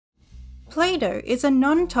Play-Doh is a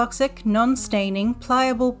non-toxic, non-staining,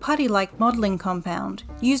 pliable, putty-like modelling compound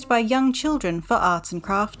used by young children for arts and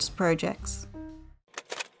crafts projects.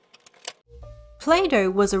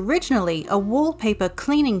 Play-Doh was originally a wallpaper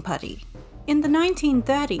cleaning putty. In the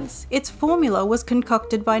 1930s, its formula was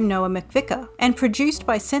concocted by Noah McVicker and produced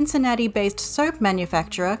by Cincinnati-based soap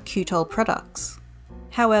manufacturer Qtol Products.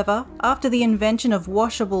 However, after the invention of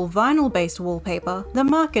washable vinyl-based wallpaper, the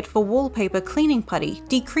market for wallpaper cleaning putty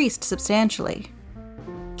decreased substantially.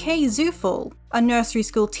 Kay Zufall, a nursery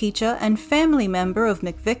school teacher and family member of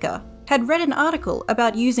McVicker, had read an article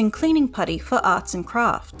about using cleaning putty for arts and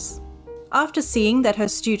crafts. After seeing that her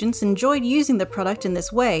students enjoyed using the product in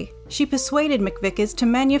this way, she persuaded McVickers to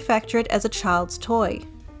manufacture it as a child's toy.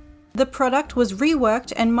 The product was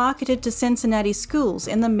reworked and marketed to Cincinnati schools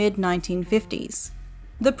in the mid-1950s.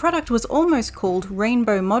 The product was almost called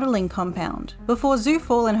Rainbow Modelling Compound before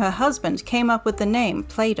Zufall and her husband came up with the name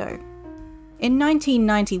Play-Doh. In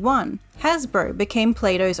 1991, Hasbro became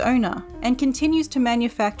Play-Doh's owner and continues to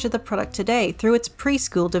manufacture the product today through its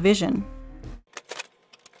preschool division.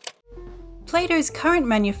 Play-Doh's current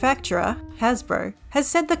manufacturer, Hasbro, has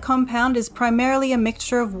said the compound is primarily a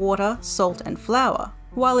mixture of water, salt, and flour,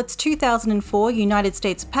 while its 2004 United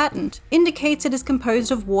States patent indicates it is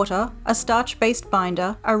composed of water, a starch-based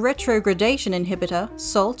binder, a retrogradation inhibitor,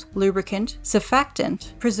 salt, lubricant,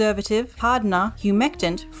 surfactant, preservative, hardener,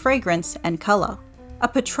 humectant, fragrance, and color. A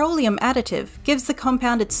petroleum additive gives the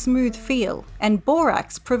compound its smooth feel, and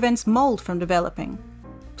borax prevents mold from developing.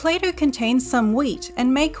 Play-Doh contains some wheat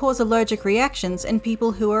and may cause allergic reactions in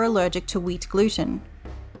people who are allergic to wheat gluten.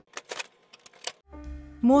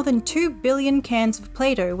 More than 2 billion cans of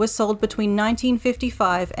Play-Doh were sold between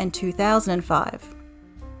 1955 and 2005.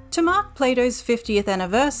 To mark Play-Doh's 50th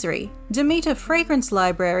anniversary, Demeter Fragrance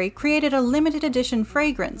Library created a limited edition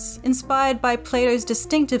fragrance inspired by Play-Doh's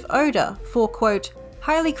distinctive odor for, quote,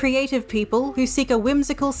 highly creative people who seek a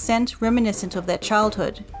whimsical scent reminiscent of their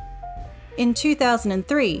childhood. In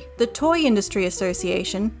 2003, the Toy Industry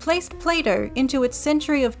Association placed Play-Doh into its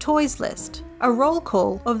Century of Toys list, a roll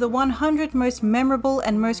call of the 100 most memorable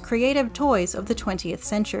and most creative toys of the 20th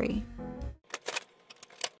century.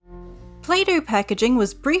 Play-Doh packaging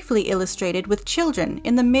was briefly illustrated with children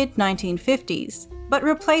in the mid-1950s, but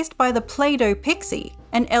replaced by the Play-Doh Pixie,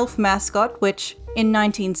 an elf mascot which, in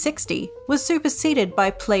 1960, was superseded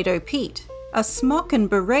by Play-Doh Pete, a smock and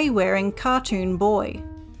beret-wearing cartoon boy.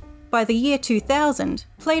 By the year 2000,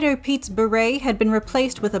 Play-Doh Pete's beret had been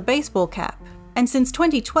replaced with a baseball cap, and since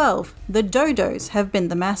 2012, the Dodos have been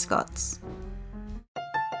the mascots.